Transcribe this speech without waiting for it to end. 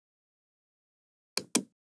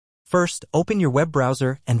First, open your web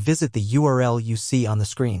browser and visit the URL you see on the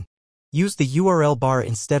screen. Use the URL bar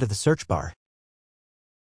instead of the search bar.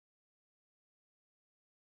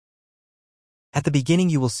 At the beginning,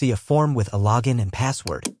 you will see a form with a login and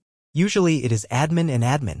password. Usually, it is admin and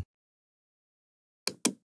admin.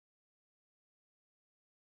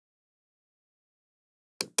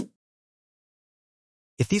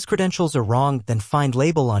 If these credentials are wrong, then find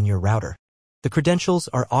label on your router. The credentials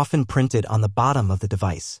are often printed on the bottom of the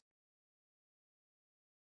device.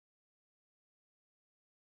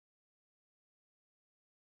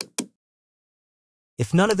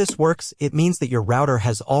 If none of this works, it means that your router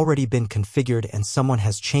has already been configured and someone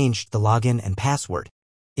has changed the login and password.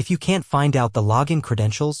 If you can't find out the login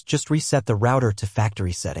credentials, just reset the router to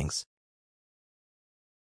factory settings.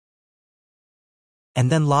 And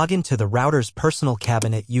then log into the router's personal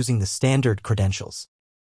cabinet using the standard credentials.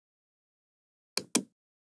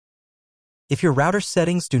 If your router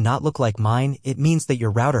settings do not look like mine, it means that your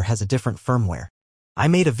router has a different firmware. I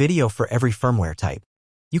made a video for every firmware type.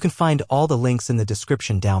 You can find all the links in the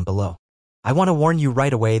description down below. I want to warn you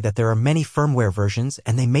right away that there are many firmware versions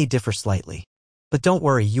and they may differ slightly. But don't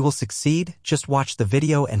worry, you will succeed. Just watch the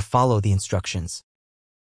video and follow the instructions.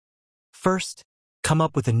 First, come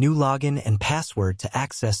up with a new login and password to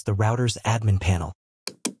access the router's admin panel.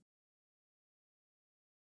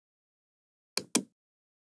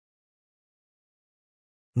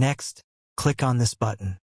 Next, click on this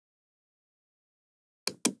button.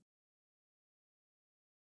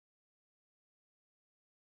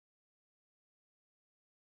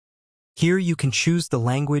 Here you can choose the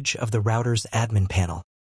language of the router's admin panel.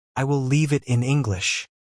 I will leave it in English.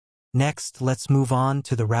 Next, let's move on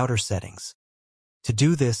to the router settings. To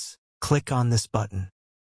do this, click on this button.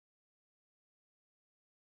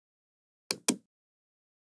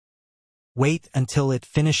 Wait until it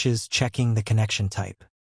finishes checking the connection type.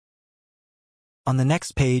 On the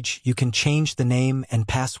next page, you can change the name and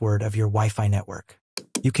password of your Wi-Fi network.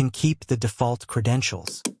 You can keep the default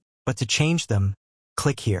credentials, but to change them,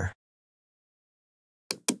 click here.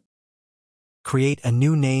 Create a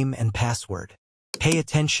new name and password. Pay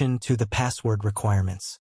attention to the password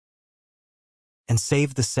requirements. And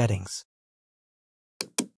save the settings.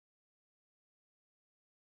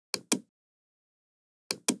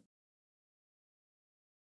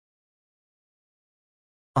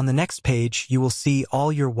 On the next page, you will see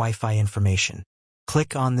all your Wi-Fi information.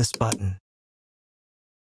 Click on this button.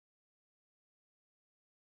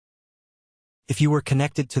 If you were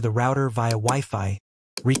connected to the router via Wi-Fi,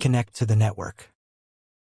 reconnect to the network.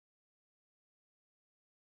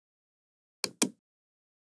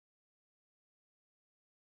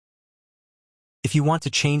 If you want to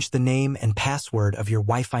change the name and password of your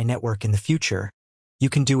Wi-Fi network in the future, you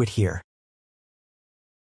can do it here.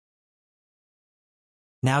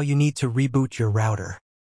 Now you need to reboot your router.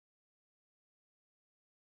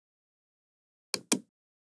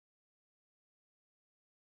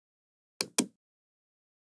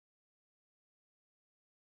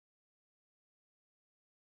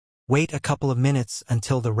 Wait a couple of minutes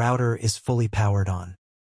until the router is fully powered on.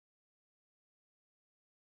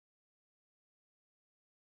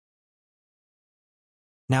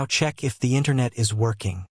 Now check if the internet is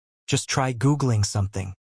working. Just try Googling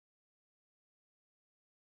something.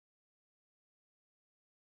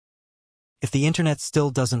 If the internet still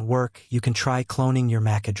doesn't work, you can try cloning your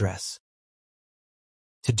MAC address.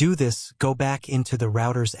 To do this, go back into the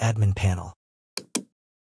router's admin panel.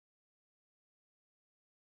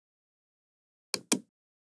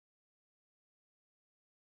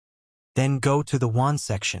 Then go to the WAN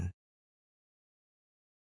section.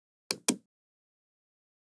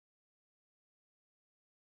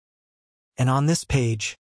 And on this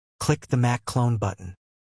page, click the MAC clone button.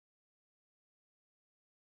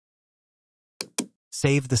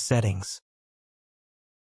 Save the settings.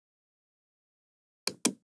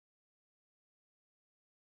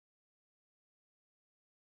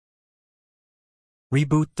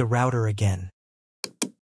 Reboot the router again.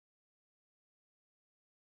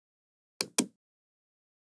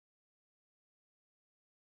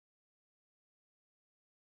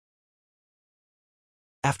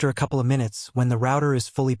 After a couple of minutes, when the router is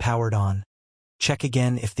fully powered on, check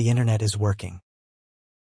again if the internet is working.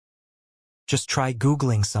 Just try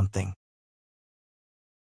Googling something.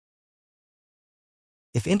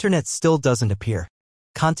 If internet still doesn't appear,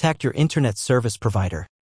 contact your internet service provider.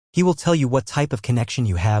 He will tell you what type of connection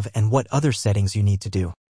you have and what other settings you need to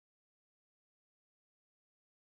do.